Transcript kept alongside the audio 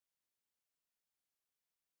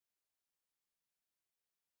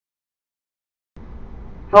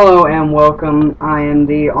Hello and welcome. I am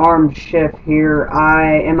the armed chef here.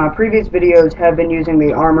 In my previous videos have been using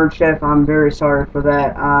the armored chef. I'm very sorry for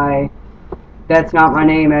that. That's not my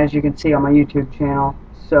name, as you can see on my YouTube channel.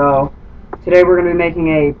 So today we're going to be making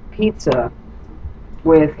a pizza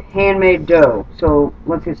with handmade dough. So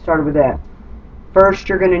let's get started with that. First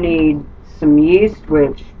you're going to need some yeast,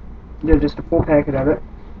 which there's just a full packet of it.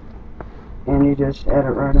 And you just add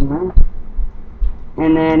it right in there.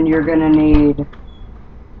 And then you're going to need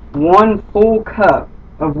 1 full cup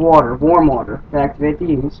of water, warm water, to activate the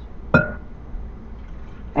yeast.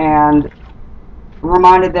 And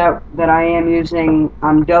reminded that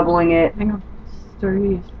I'm doubling it. Hang on, stir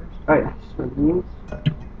your yeast first. Oh yeah, stir the yeast.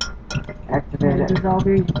 Activate it. Dissolve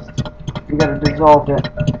your yeast. You gotta dissolve it.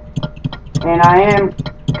 And I am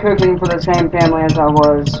cooking for the same family as I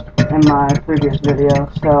was in my previous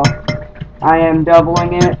video, so I am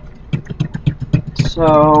doubling it.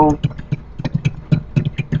 So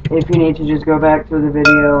if you need to, just go back through the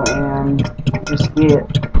video and just get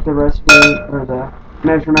the recipe or the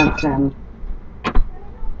measurements and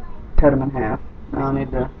cut them in half. Now I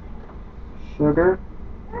need the sugar.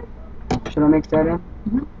 Should I mix that in?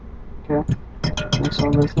 Mm-hmm. Okay. Mix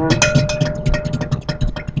all this in.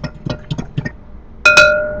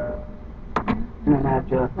 And then add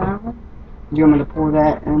the flour. Do you want me to pour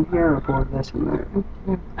that in here or pour this in there?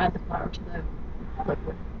 Add the flour to the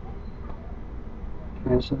liquid.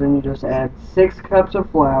 Okay, so then you just add 6 cups of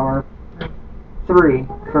flour. 3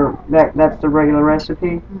 for that. That's the regular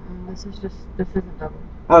recipe. This isn't double.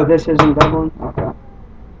 Oh, this isn't doubling. Okay. I'm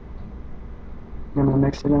gonna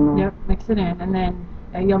mix it in there. Yep, mix it in, and then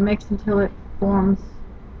you'll mix until it forms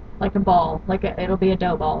like a ball, it'll be a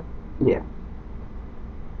dough ball. Yeah.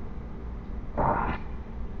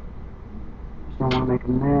 Just don't want to make a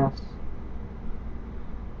mess.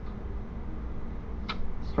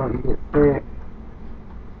 It's starting to get thick.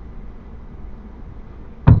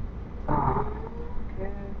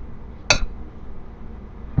 Okay.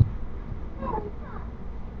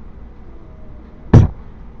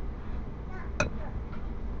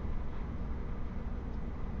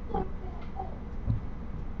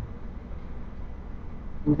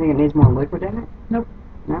 You think it needs more liquid in it? Nope.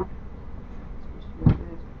 No?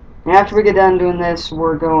 And after we get done doing this,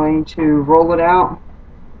 we're going to roll it out.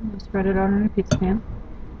 Spread it out in a pizza pan.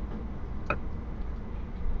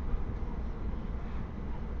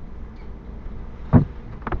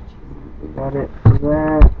 Got it for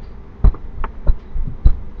that.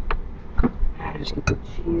 Just get the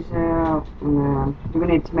cheese out. And then, do we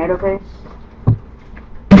need tomato paste?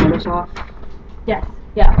 Tomato sauce? Yes.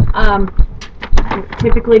 Yeah.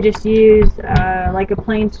 Typically just use like a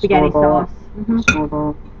plain spaghetti sauce. Small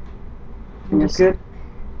ball. And it's good?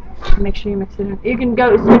 Make sure you mix it in. You can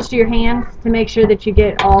go switch to your hands to make sure that you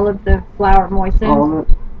get all of the flour moistened. All of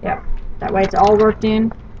it? Yep. That way it's all worked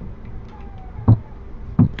in.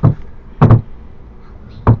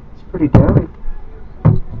 It's pretty doughy.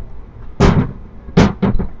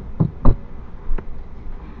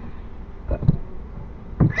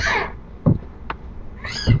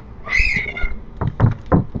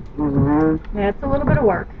 Yeah, it's a little bit of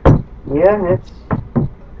work. Yeah, it's...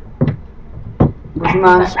 Would you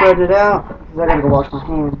mind spreading it out? Because I gotta go wash my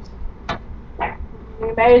hands.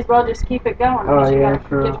 You may as well just keep it going. Oh, yeah,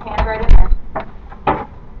 sure. Get your hand right in there.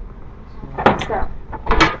 So,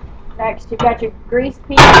 next you've got your greased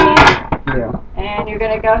pizza pan. Yeah. And you're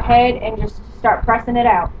going to go ahead and just start pressing it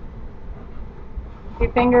out. If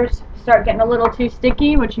your fingers start getting a little too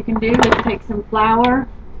sticky, what you can do is take some flour.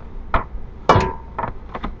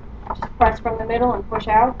 Just press from the middle and push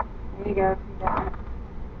out. There you go.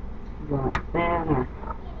 Right there.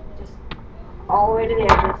 Just all the way to the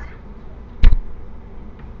edges.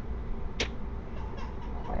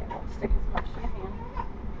 That way it won't stick as much to your hand.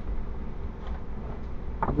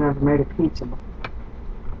 I've never made a pizza before.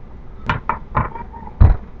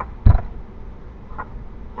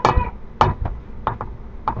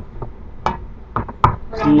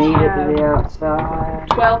 It's needed to be outside.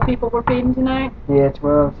 12 people we're feeding tonight? Yeah,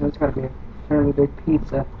 12, so it's got to be a fairly big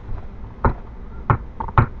pizza.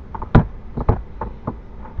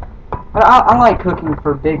 But I like cooking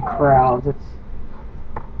for big crowds. It's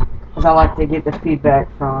because I like to get the feedback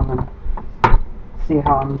from and see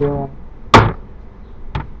how I'm doing.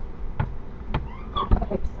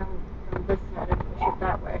 Take some from this side and push it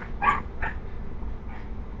that way.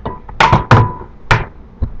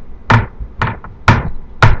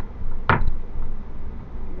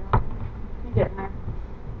 You're getting there.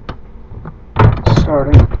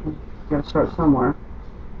 Starting. You gotta start somewhere.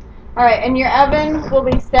 Alright, and your oven will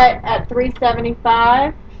be set at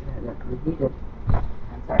 375. Shit, that preheated. I'm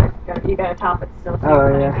sorry, You gotta top it still. So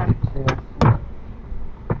Oh yeah.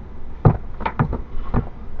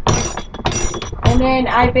 And then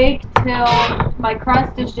I bake till my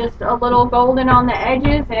crust is just a little golden on the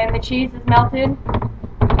edges and the cheese is melted,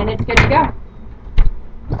 and it's good to go.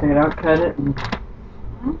 Take it out, cut it, and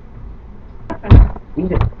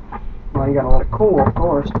eat it. Well, you gotta let it cool, of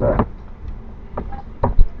course, but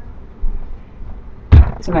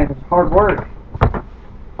it's hard work.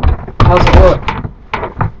 How's it look?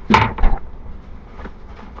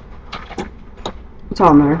 What's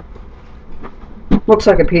on there? Looks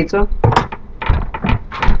like a pizza.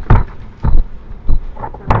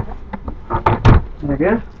 Is that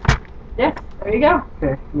good? Yes, there you go.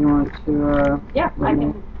 Okay, you want to, Yeah, I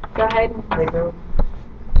can go ahead and take over?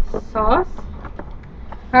 sauce.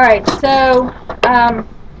 Alright, so,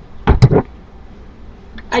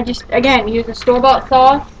 I just, again, use a store-bought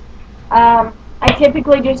sauce. I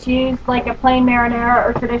typically just use like a plain marinara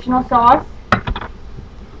or traditional sauce.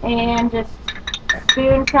 And just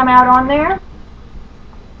spoon some out on there.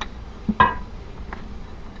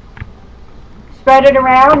 Spread it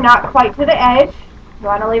around, not quite to the edge. You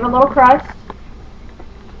want to leave a little crust.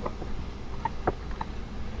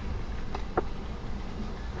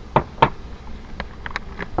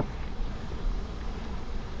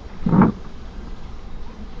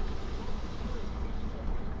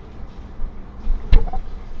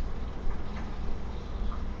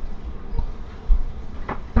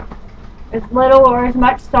 As little or as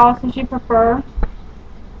much sauce as you prefer.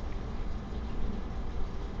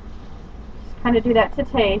 Just kind of do that to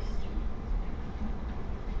taste.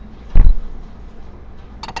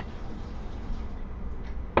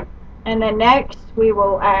 And then next we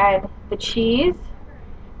will add the cheese.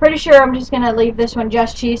 Pretty sure I'm just going to leave this one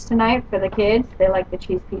just cheese tonight for the kids. They like the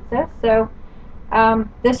cheese pizza. So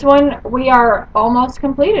this one we are almost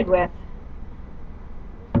completed with.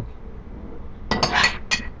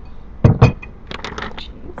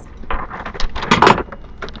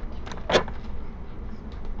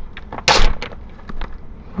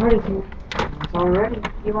 It's all ready.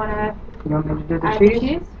 You want You want me to do the add cheese? the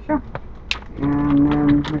cheese? Sure. And then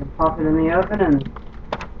we can pop it in the oven and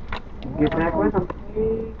get back with them.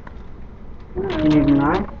 You need a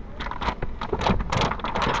knife.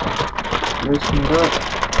 Loosen it up.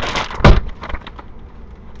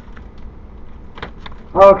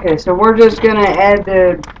 Okay, so we're just going to add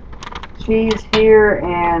the cheese here,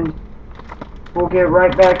 and we'll get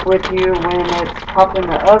right back with you when it's popped in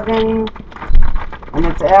the oven and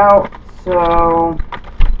it's out. So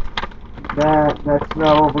that's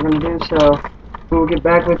about what we're going to do. So we'll get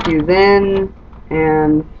back with you then,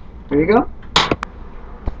 and there you go.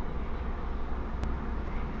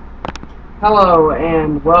 Hello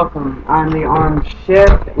and welcome. I'm the Armed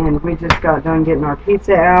Chef, and we just got done getting our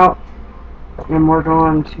pizza out, and we're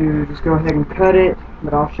going to just go ahead and cut it,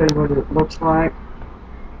 but I'll show you what it looks like.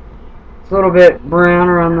 It's a little bit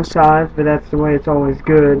browner on the sides, but that's the way it's always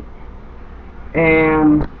good.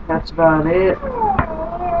 And that's about it.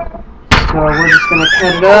 So we're just going to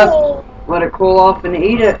cut it up, let it cool off, and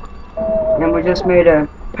eat it. And we just made a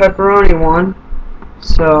pepperoni one,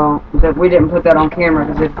 so that we didn't put that on camera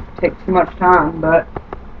because it takes too much time, but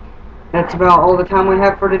that's about all the time we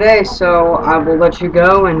have for today. So I will let you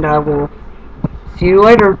go, and I will see you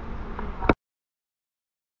later.